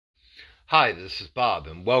Hi, this is Bob,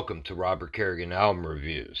 and welcome to Robert Kerrigan Album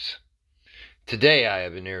Reviews. Today I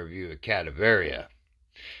have an interview with Cadaveria.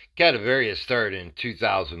 Cadaveria started in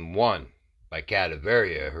 2001 by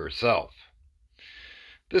Cadaveria herself.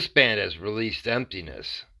 This band has released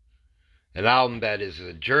Emptiness, an album that is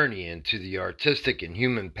a journey into the artistic and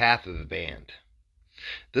human path of the band.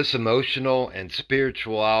 This emotional and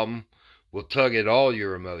spiritual album will tug at all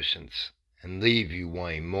your emotions and leave you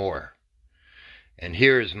wanting more. And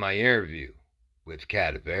here is my interview with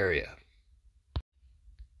Cadaveria.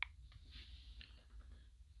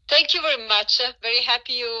 Thank you very much. Very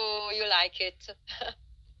happy you like it.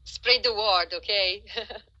 Spread the word, okay?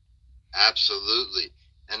 Absolutely.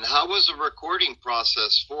 And how was the recording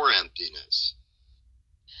process for Emptiness?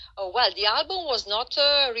 Oh, well, the album was not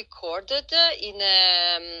recorded in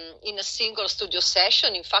a single studio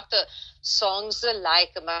session. In fact, songs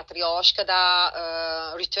like Matryoshka,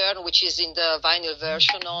 Return, which is in the vinyl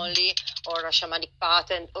version only, or A Shamanic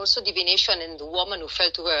Path, and also Divination and The Woman Who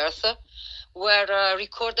Fell to Earth, were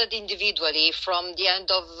recorded individually from the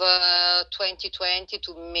end of 2020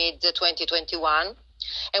 to mid-2021,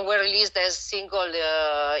 and were released as single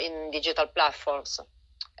in digital platforms.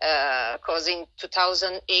 Because in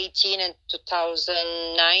 2018 and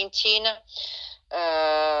 2019,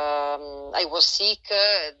 I was sick.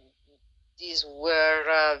 These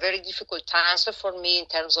were very difficult times for me in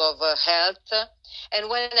terms of health. And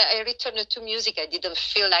when I returned to music, I didn't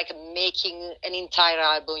feel like making an entire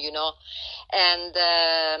album, And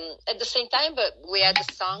at the same time, we had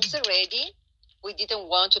the songs ready. We didn't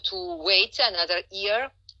want to wait another year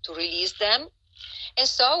to release them. And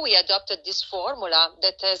so we adopted this formula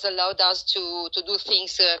that has allowed us to do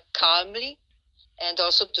things calmly and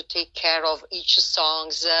also to take care of each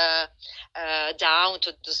songs down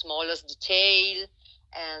to the smallest detail,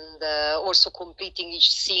 and also completing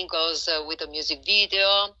each singles with a music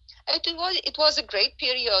video. It was a great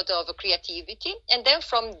period of creativity. And then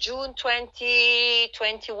from June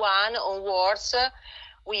 2021 onwards,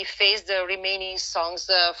 we faced the remaining songs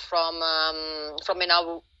from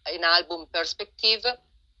an album perspective,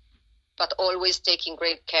 but always taking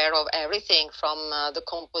great care of everything from the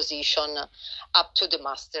composition up to the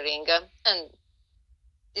mastering. And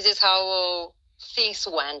this is how things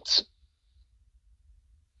went.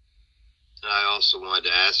 And I also wanted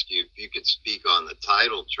to ask you if you could speak on the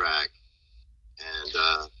title track and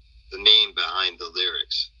the name behind the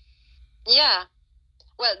lyrics. Yeah.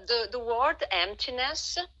 Well, the word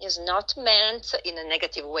emptiness is not meant in a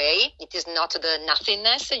negative way. It is not the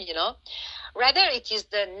nothingness, Rather, it is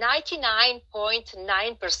the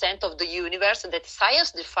 99.9% of the universe that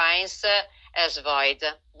science defines as void,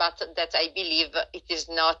 but that I believe it is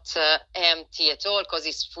not empty at all, because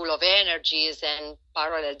it's full of energies and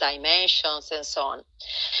parallel dimensions and so on.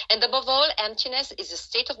 And above all, emptiness is a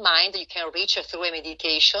state of mind you can reach through a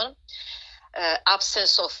meditation.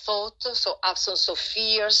 Absence of thought, so absence of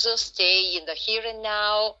fears, stay in the here and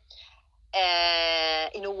now,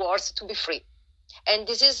 in a words, to be free. And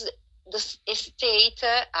this is the state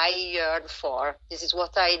I yearn for. This is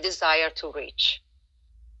what I desire to reach.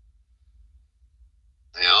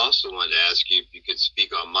 I also wanted to ask you if you could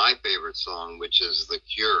speak on my favorite song, which is The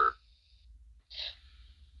Cure.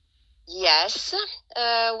 Yes.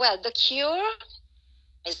 Well, The Cure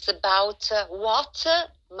is about what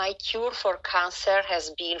my cure for cancer has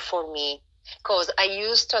been for me. Because I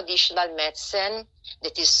use traditional medicine,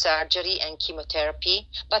 that is surgery and chemotherapy,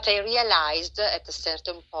 but I realized at a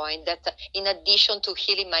certain point that in addition to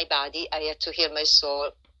healing my body, I had to heal my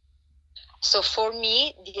soul. So for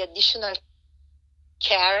me, the additional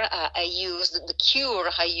care the cure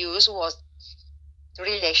I used was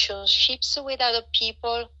relationships with other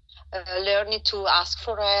people, learning to ask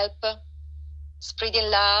for help, spreading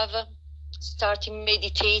love, starting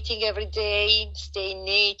meditating every day, stay in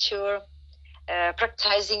nature,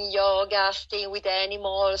 practicing yoga, staying with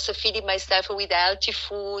animals, feeding myself with healthy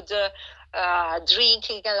food,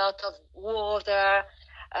 drinking a lot of water,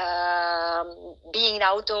 being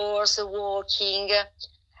outdoors, walking.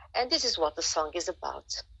 And this is what the song is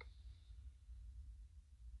about.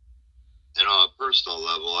 And on a personal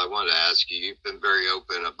level, I want to ask you, you've been very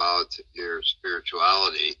open about your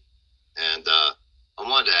spirituality. And I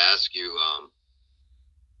wanted to ask you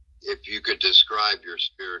if you could describe your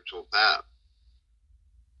spiritual path.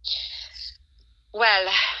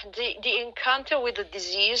 Well, the encounter with the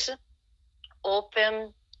disease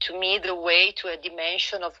opened to me the way to a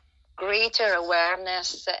dimension of greater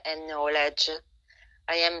awareness and knowledge.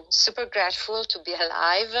 I am super grateful to be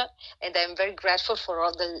alive, and I'm very grateful for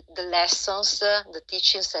all the lessons, the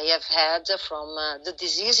teachings I have had from the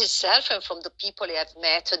disease itself and from the people I have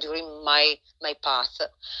met during my path.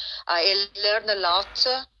 I learned a lot.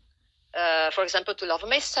 For example, to love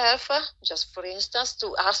myself, just for instance,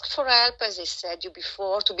 to ask for help, as I said you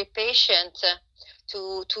before, to be patient,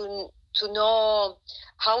 to know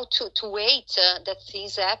how to wait that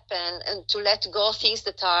things happen, and to let go things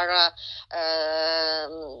that are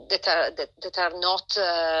not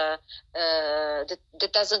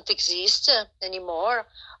that doesn't exist anymore,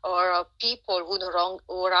 or people who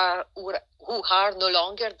are no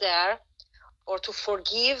longer there, or to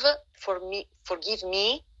forgive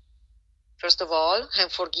me first of all,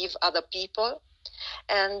 and forgive other people.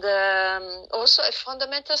 And also a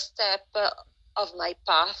fundamental step of my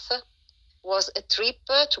path was a trip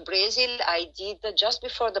to Brazil I did just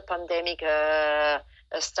before the pandemic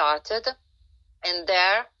started. And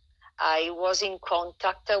there I was in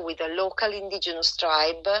contact with a local indigenous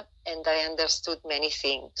tribe, and I understood many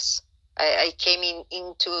things. I came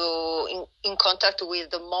in contact with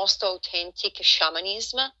the most authentic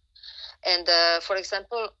shamanism. And for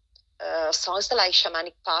example, songs like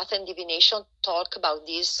Shamanic Path and Divination talk about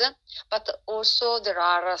this, but also there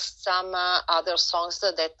are some other songs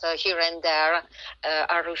that here and there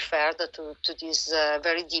are referred to this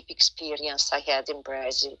very deep experience I had in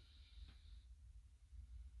Brazil.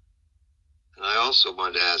 And I also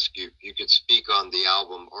wanted to ask you if you could speak on the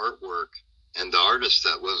album artwork and the artist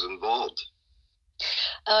that was involved.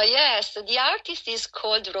 Yes, the artist is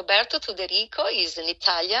called Roberto Tuderico. He's an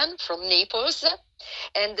Italian from Naples.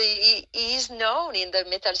 And he is known in the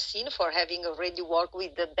metal scene for having already worked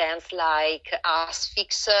with the bands like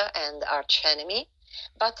Asphyx and Arch Enemy.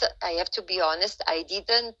 But I have to be honest, I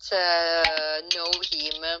didn't know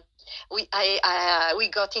him. We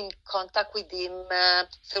got in contact with him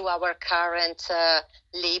through our current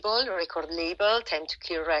record label, Time to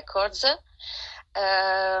Kill Records.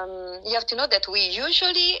 You have to know that we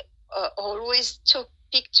usually always took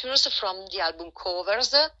pictures from the album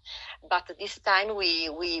covers, but this time we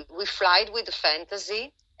flied with the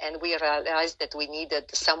fantasy, and we realized that we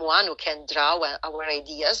needed someone who can draw our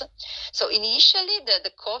ideas. So initially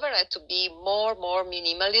the cover had to be more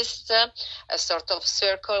minimalist, a sort of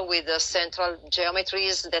circle with central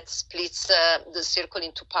geometries that splits the circle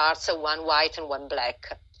into parts, one white and one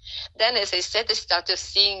black. Then, as I said, I started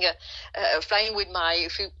seeing, flying with my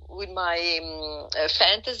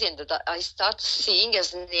fantasy, and I start seeing a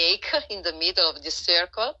snake in the middle of the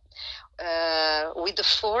circle with the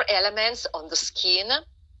 4 elements on the skin.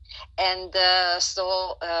 And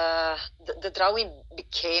so the drawing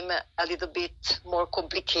became a little bit more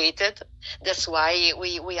complicated. That's why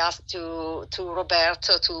we asked to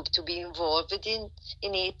Roberto to be involved in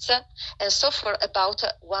it. And so for about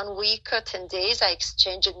 1 week, 10 days, I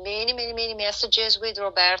exchanged many messages with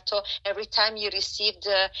Roberto. Every time he received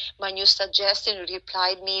my new suggestion, he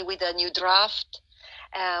replied me with a new draft.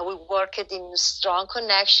 We worked in strong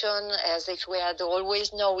connection, as if we had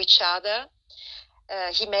always known each other.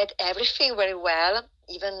 He made everything very well,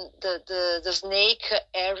 even the snake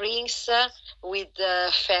earrings with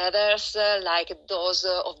feathers like those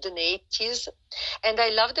of the natives. And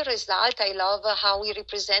I love the result. I love how he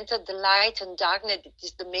represented the light and darkness. It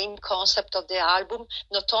is the main concept of the album,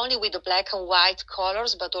 not only with the black and white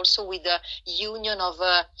colors, but also with the union of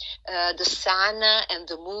the sun and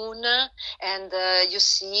the moon. And you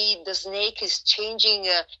see the snake is changing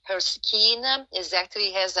her skin,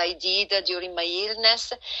 exactly as I did during my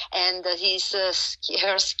illness. And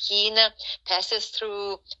her skin passes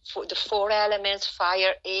through the 4 elements: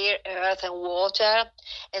 fire, air, earth, and water.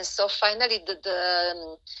 And so finally the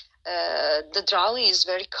drawing is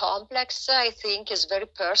very complex. I think is very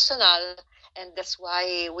personal, and that's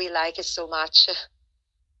why we like it so much.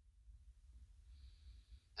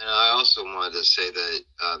 And I also wanted to say that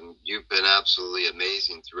you've been absolutely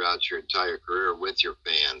amazing throughout your entire career with your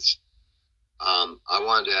fans. I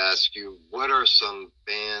wanted to ask you, what are some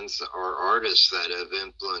bands or artists that have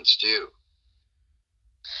influenced you?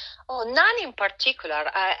 Oh, none in particular.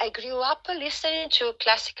 I grew up listening to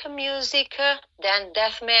classical music, then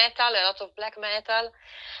death metal, a lot of black metal.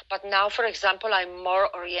 But now, for example, I'm more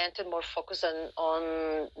oriented, more focused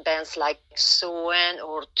on bands like Soen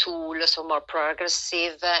or Tool, so more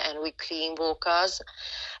progressive and with clean vocals.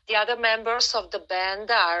 The other members of the band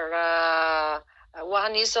are...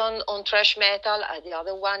 one is on thrash metal, the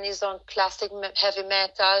other one is on classic heavy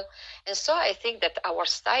metal. And so I think that our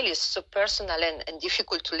style is so personal and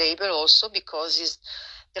difficult to label also, because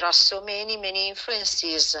there are so many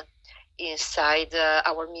influences inside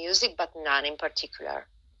our music, but none in particular.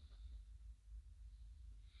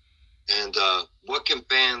 And what can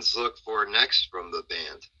fans look for next from the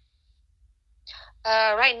band?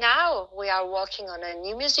 Right now, we are working on a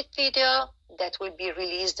new music video that will be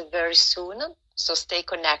released very soon. So stay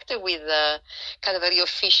connected with the Cadaveria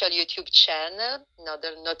official YouTube channel in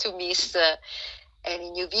order not to miss any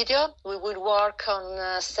new video. We will work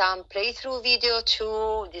on some playthrough video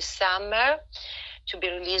too this summer to be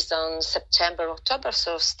released on September, October.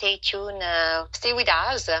 So stay tuned, stay with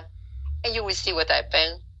us, and you will see what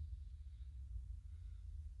happens.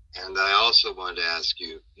 And I also wanted to ask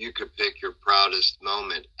you, if you could pick your proudest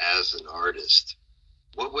moment as an artist,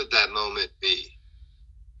 what would that moment be?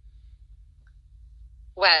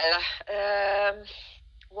 Well,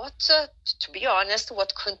 to be honest,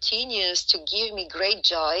 what continues to give me great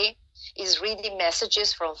joy is reading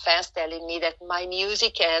messages from fans telling me that my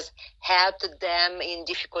music has helped them in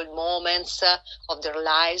difficult moments of their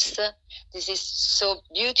lives. This is so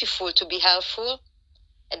beautiful to be helpful.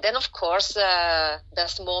 And then, of course,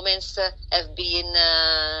 those moments have been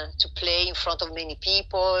to play in front of many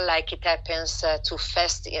people, like it happens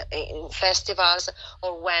in festivals,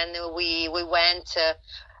 or when we went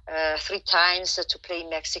 3 times to play in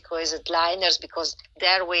Mexico as headliners, because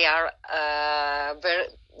there we are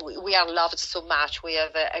we are loved so much. We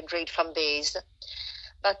have a great fan base.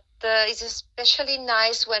 But it's especially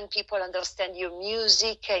nice when people understand your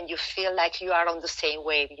music and you feel like you are on the same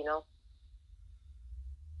wave, you know.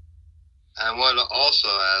 I want to also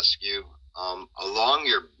ask you, along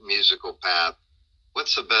your musical path,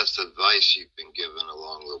 what's the best advice you've been given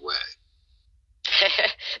along the way?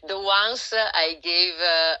 The ones I gave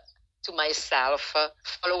to myself,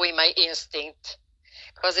 following my instinct,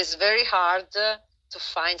 because it's very hard to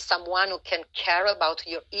find someone who can care about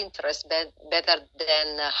your interests better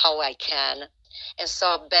than how I can. And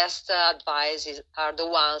so best advices are the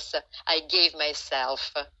ones I gave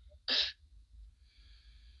myself.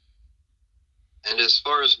 And as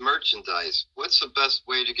far as merchandise, what's the best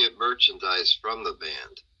way to get merchandise from the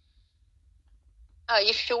band?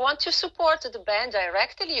 If you want to support the band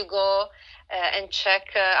directly, you go and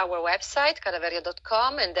check our website,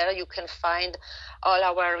 cadaveria.com, and there you can find all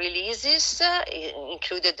our releases,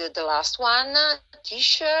 included the last one,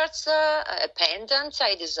 T-shirts, a pendant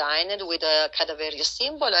I designed with a Cadaveria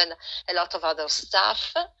symbol, and a lot of other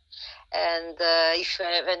stuff. And if you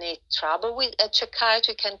have any trouble with a checkout,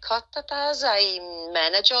 you can contact us. I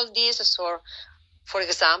manage all this. So, for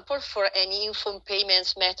example, for any info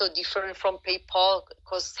payments method different from PayPal,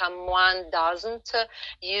 because someone doesn't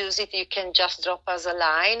use it, you can just drop us a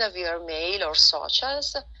line via mail or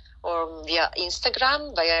socials, or via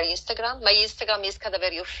Instagram. My Instagram is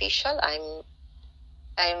Cadaveria Official.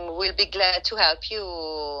 I will be glad to help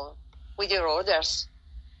you with your orders.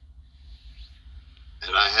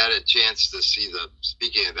 And I had a chance to see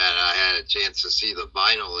speaking of that, I had a chance to see the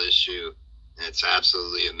vinyl issue, and it's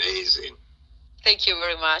absolutely amazing. Thank you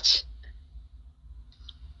very much.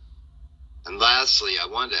 And lastly, I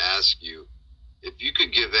wanted to ask you, if you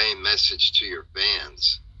could give a message to your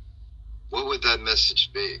fans, what would that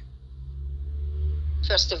message be?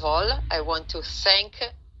 First of all, I want to thank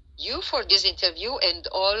you for this interview and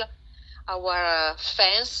all our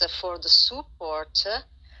fans for the support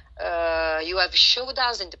you have showed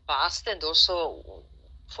us in the past, and also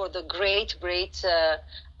for the great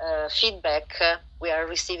feedback we are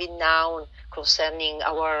receiving now concerning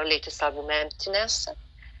our latest album, Emptiness.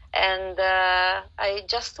 And I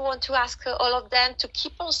just want to ask all of them to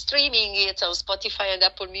keep on streaming it on Spotify and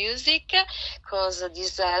Apple Music, because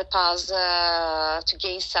this helps us to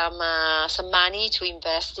gain some money to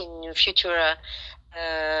invest in future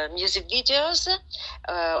music videos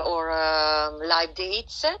or live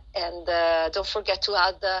dates. And don't forget to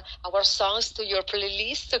add our songs to your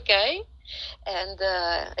playlist, okay? And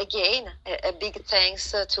again, a big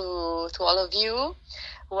thanks to all of you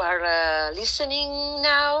who are listening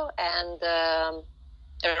now, and a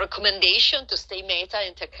recommendation to stay meta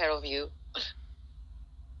and take care of you.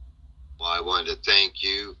 Well, I wanted to thank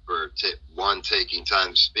you for, one, taking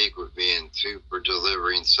time to speak with me, and 2, for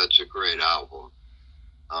delivering such a great album.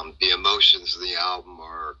 The emotions of the album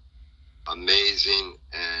are amazing,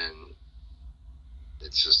 and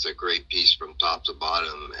it's just a great piece from top to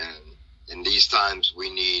bottom. And in these times, we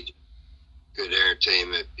need good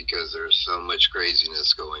entertainment because there's so much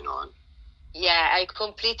craziness going on. Yeah, I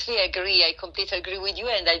completely agree. With you,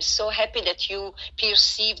 and I'm so happy that you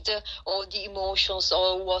perceived all the emotions,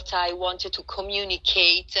 all what I wanted to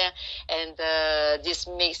communicate, and this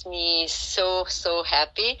makes me so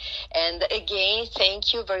happy. And again,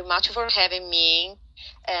 thank you very much for having me,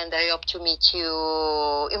 and I hope to meet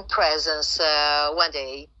you in presence one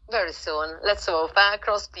day, very soon. Let's hope.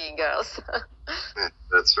 Cross fingers.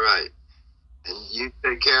 That's right. And you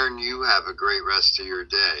take care, and you have a great rest of your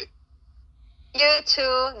day. You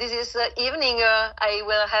too. This is evening. I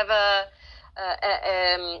will have a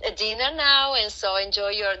dinner now, and so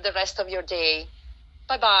enjoy the rest of your day.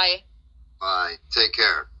 Bye-bye. Bye. Take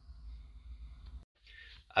care.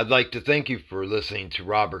 I'd like to thank you for listening to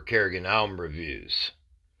Robert Kerrigan Album Reviews.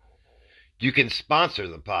 You can sponsor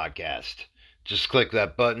the podcast. Just click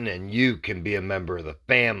that button and you can be a member of the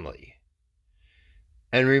family.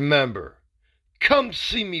 And remember, come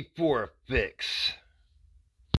see me for a fix.